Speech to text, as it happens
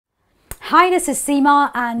Hi, this is Seema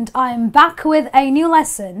and I'm back with a new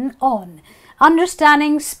lesson on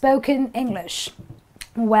understanding spoken English.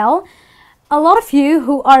 Well, a lot of you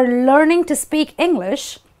who are learning to speak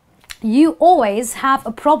English, you always have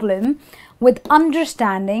a problem with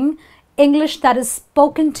understanding English that is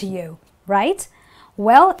spoken to you, right?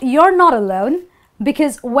 Well, you're not alone,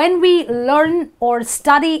 because when we learn or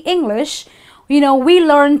study English, we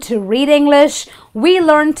learn to read English, we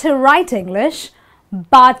learn to write English,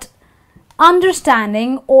 but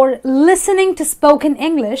understanding or listening to spoken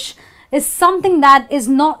English is something that is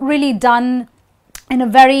not really done in a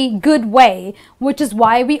very good way, which is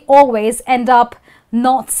why we always end up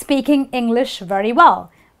not speaking English very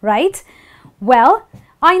well, right? Well,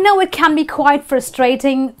 I know it can be quite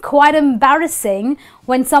frustrating, quite embarrassing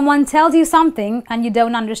when someone tells you something and you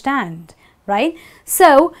don't understand, right?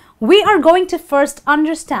 So we are going to first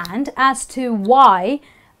understand as to why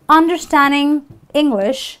understanding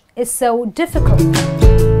English is so difficult.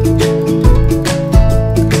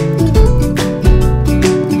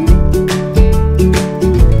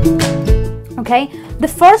 Okay, the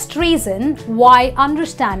first reason why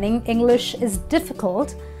understanding English is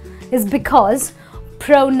difficult is because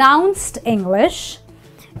pronounced English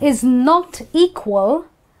is not equal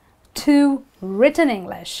to written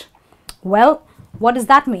English. Well, what does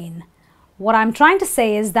that mean? What I'm trying to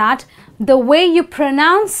say is that the way you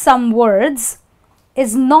pronounce some words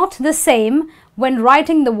is not the same when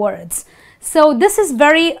writing the words. So this is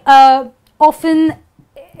very often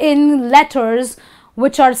in letters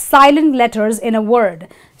which are silent letters in a word.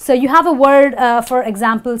 So you have a word, for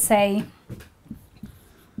example, say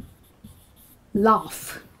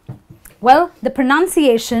laugh. Well, the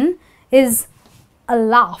pronunciation is a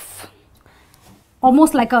laugh,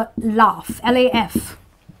 almost like a laugh, L-A-F.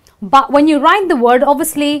 But when you write the word,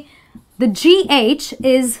 obviously the GH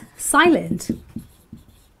is silent,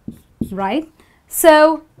 right?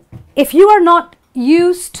 So if you are not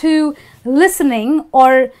used to listening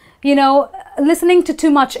or listening to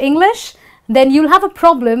too much English, then you'll have a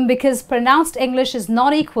problem because pronounced English is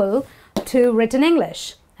not equal to written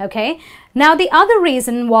English. Okay, now the other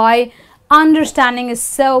reason why understanding is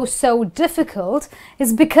so difficult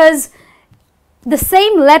is because the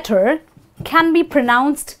same letter can be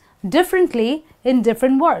pronounced differently in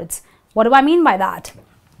different words. What do I mean by that?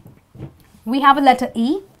 We have a letter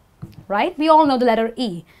E, right? We all know the letter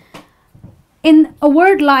E. In a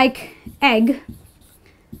word like egg,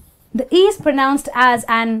 the E is pronounced as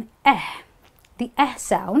an eh, the eh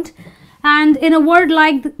sound. And in a word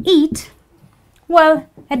like eat, well,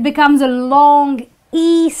 it becomes a long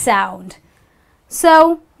E sound.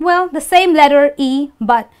 So, well, the same letter E,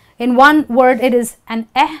 but in one word it is an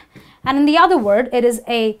eh, and in the other word it is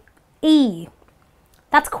a E.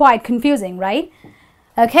 That's quite confusing, right?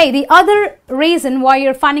 Okay, the other reason why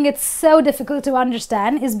you're finding it so difficult to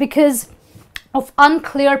understand is because of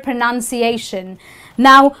unclear pronunciation.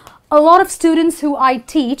 Now, a lot of students who I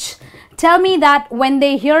teach tell me that when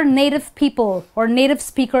they hear native people or native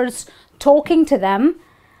speakers talking to them,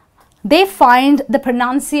 they find the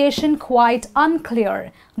pronunciation quite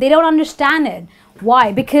unclear. They don't understand it.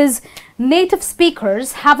 Why? Because native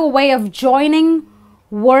speakers have a way of joining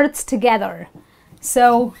words together.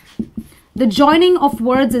 So the joining of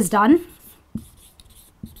words is done.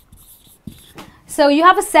 So you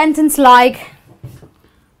have a sentence like,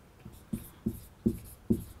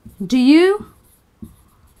 do you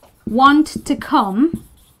want to come?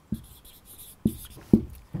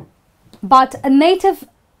 But a native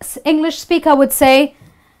English speaker would say,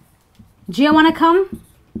 do you want to come?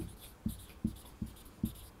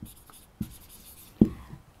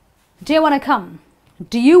 Do you want to come?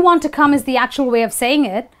 Do you want to come is the actual way of saying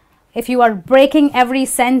it. If you are breaking every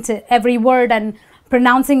sentence, every word and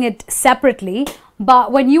pronouncing it separately.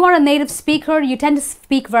 But when you are a native speaker, you tend to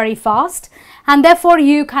speak very fast and therefore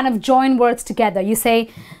you kind of join words together. You say,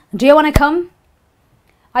 do you want to come?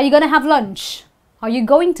 Are you going to have lunch? Are you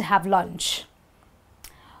going to have lunch?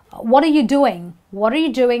 What are you doing? What are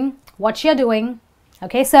you doing? What you're doing?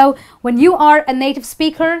 Okay, so when you are a native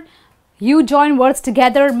speaker, you join words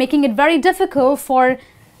together, making it very difficult for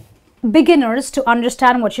beginners to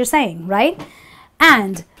understand what you're saying, right?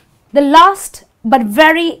 And the last but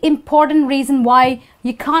very important reason why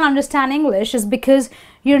you can't understand English is because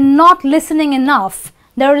you're not listening enough.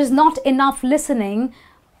 There is not enough listening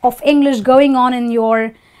of English going on in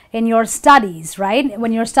your studies, right?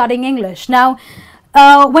 When you're studying English. Now,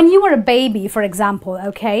 when you were a baby, for example,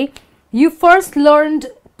 okay, you first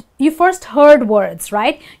heard words,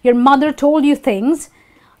 right? Your mother told you things,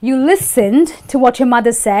 you listened to what your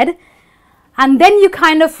mother said, and then you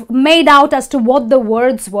kind of made out as to what the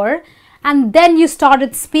words were, and then you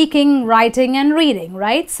started speaking, writing and reading,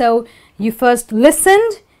 right? So you first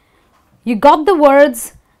listened, you got the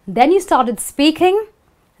words, then you started speaking,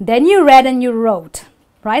 then you read and you wrote,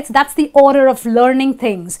 right? So that's the order of learning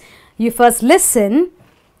things. You first listen,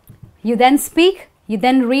 you then speak, you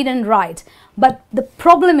then read and write. But the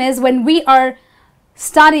problem is when we are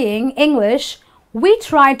studying English, we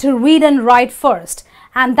try to read and write first.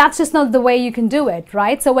 And that's just not the way you can do it,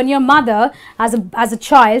 right? So when your mother, as a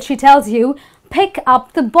child, she tells you, pick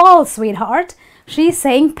up the ball, sweetheart. She's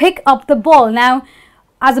saying, pick up the ball. Now,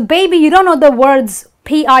 as a baby, you don't know the words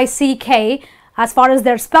P-I-C-K as far as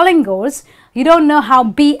their spelling goes. You don't know how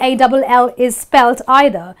B-A-L-L is spelled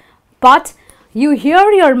either. But you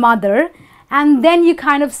hear your mother, and then you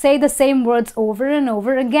kind of say the same words over and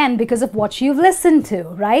over again because of what you've listened to,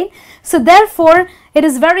 right? So therefore, it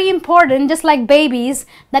is very important, just like babies,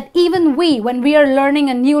 that even we, when we are learning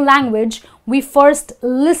a new language, we first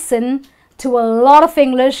listen to a lot of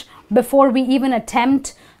English before we even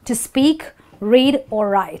attempt to speak, read or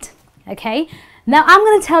write, okay? Now I'm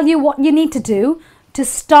going to tell you what you need to do to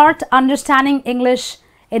start understanding English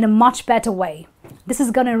in a much better way. This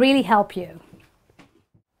is going to really help you.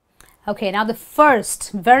 Okay, now the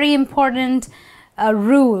first very important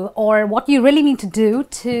rule, or what you really need to do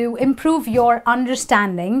to improve your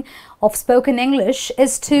understanding of spoken English,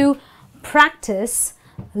 is to practice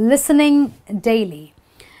listening daily.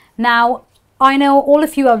 Now, I know all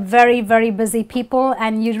of you are very, very busy people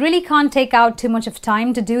and you really can't take out too much of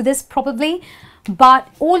time to do this probably, but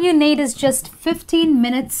all you need is just 15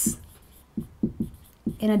 minutes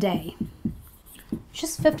in a day.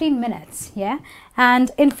 Just 15 minutes, yeah?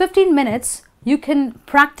 And in 15 minutes, you can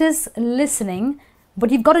practice listening,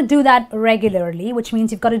 but you've got to do that regularly, which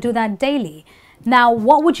means you've got to do that daily. Now,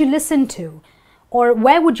 what would you listen to? Or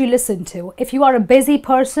where would you listen to? If you are a busy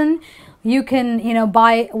person, you can,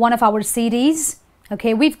 buy one of our CDs.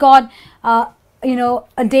 Okay, we've got, a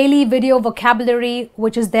daily video vocabulary,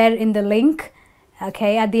 which is there in the link,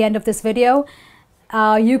 okay, at the end of this video.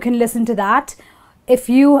 You can listen to that. If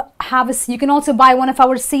you have you can also buy one of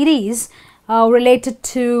our CDs related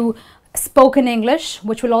to spoken English,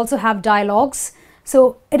 which will also have dialogues.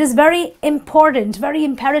 So it is very important, very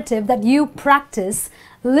imperative that you practice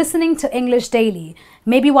listening to English daily.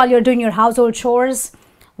 Maybe while you're doing your household chores,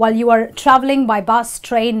 while you are traveling by bus,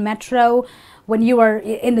 train, metro, when you are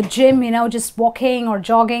in the gym, just walking or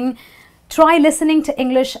jogging. Try listening to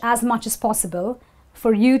English as much as possible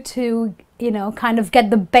for you to, kind of get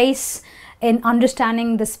the base in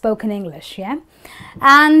understanding the spoken English, yeah?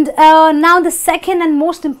 And now the second and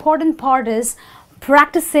most important part is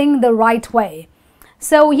practicing the right way.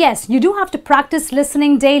 So yes, you do have to practice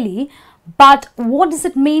listening daily, but what does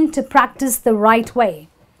it mean to practice the right way?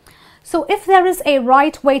 So if there is a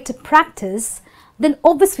right way to practice, then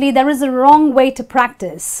obviously there is a wrong way to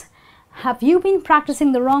practice. Have you been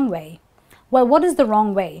practicing the wrong way? Well, what is the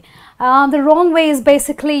wrong way? The wrong way is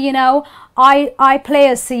basically, I play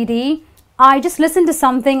a CD, I just listen to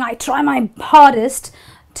something, I try my hardest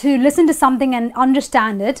to listen to something and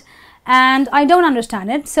understand it, and I don't understand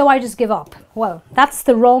it, so I just give up. Well, that's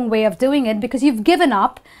the wrong way of doing it, because you've given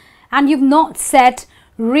up and you've not set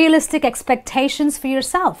realistic expectations for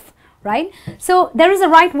yourself, right? So there is a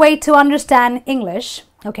right way to understand English,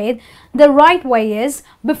 okay? The right way is,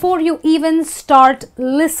 before you even start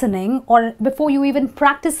listening or before you even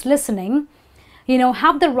practice listening,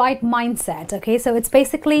 have the right mindset, okay? So it's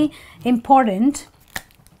basically important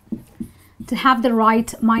to have the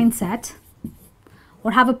right mindset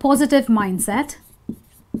or have a positive mindset.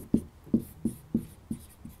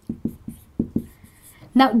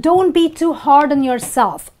 Now, don't be too hard on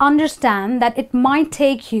yourself. Understand that it might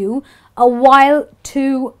take you a while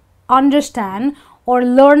to understand or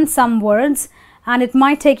learn some words, and it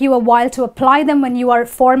might take you a while to apply them when you are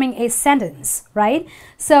forming a sentence, right?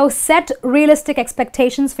 So set realistic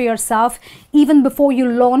expectations for yourself even before you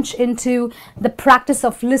launch into the practice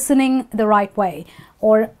of listening the right way,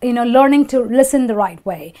 or learning to listen the right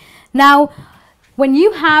way. Now, when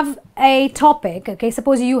you have a topic, okay,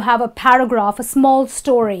 suppose you have a paragraph, a small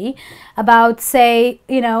story about, say,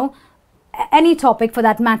 any topic for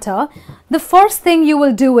that matter, the first thing you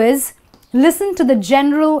will do is listen to the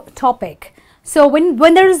general topic. So when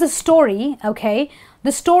there is a story, okay,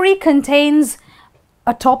 the story contains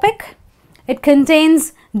a topic, it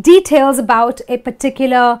contains details about a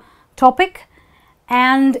particular topic,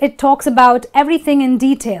 and it talks about everything in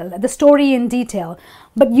detail, the story in detail.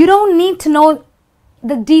 But you don't need to know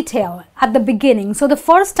the detail at the beginning. So the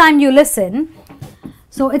first time you listen,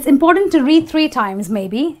 so it's important to read 3 times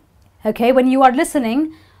maybe, okay, when you are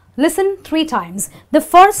listening, listen 3 times. The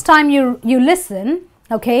first time you listen,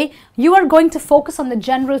 okay, you are going to focus on the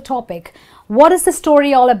general topic. What is the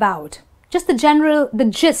story all about? Just the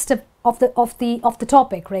gist of the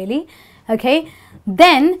topic, really. Okay,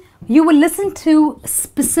 then you will listen to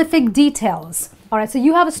specific details. All right, so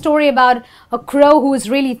you have a story about a crow who is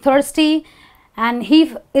really thirsty and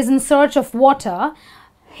he is in search of water.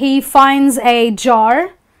 He finds a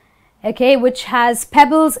jar, okay, which has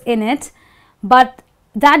pebbles in it, but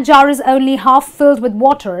that jar is only half filled with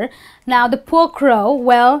water. Now the poor crow,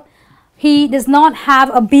 well, he does not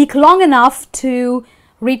have a beak long enough to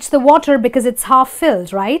reach the water because it's half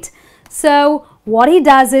filled, right? So what he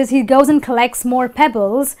does is he goes and collects more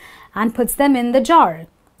pebbles and puts them in the jar.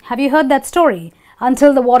 Have you heard that story?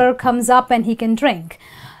 Until the water comes up and he can drink.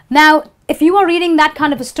 Now, if you are reading that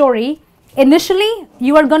kind of a story, initially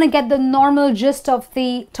you are going to get the normal gist of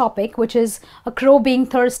the topic, which is a crow being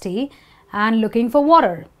thirsty and looking for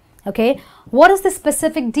water. Okay, what is the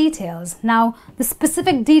specific details? Now, the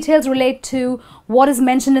specific details relate to what is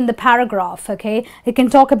mentioned in the paragraph. Okay, it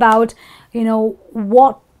can talk about, you know,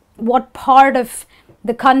 what part of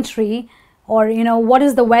the country, or, you know, what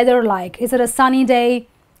is the weather like? Is it a sunny day?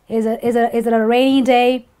 Is it a rainy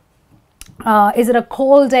day? Is it a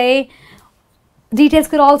cold day? Details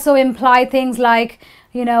could also imply things like,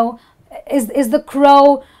 you know, is the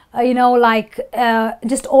crow, you know, like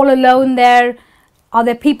just all alone there? Are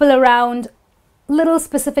there people around? Little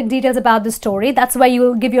specific details about the story. That's where you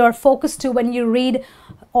will give your focus to when you read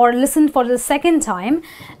or listen for the second time.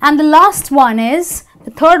 And the last one is,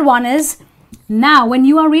 the third one is, now when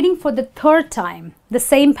you are reading for the third time the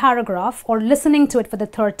same paragraph or listening to it for the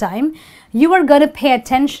third time, you are going to pay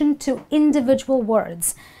attention to individual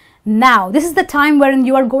words. Now, this is the time wherein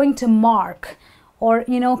you are going to mark or,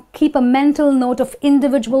 you know, keep a mental note of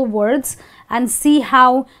individual words and see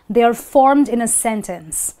how they are formed in a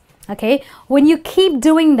sentence. Okay, when you keep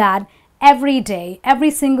doing that every day,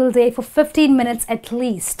 every single day for 15 minutes at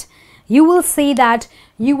least, you will see that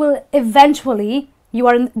you will eventually, you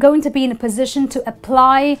are going to be in a position to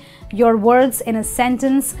apply your words in a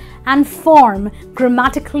sentence and form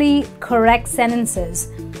grammatically correct sentences.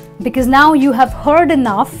 Because now you have heard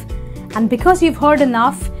enough, and because you've heard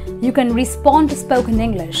enough, you can respond to spoken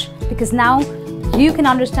English, because now you can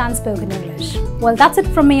understand spoken English. Well, that's it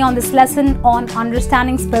from me on this lesson on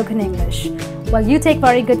understanding spoken English. Well, you take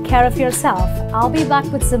very good care of yourself. I'll be back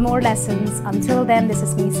with some more lessons. Until then, this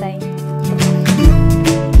is me saying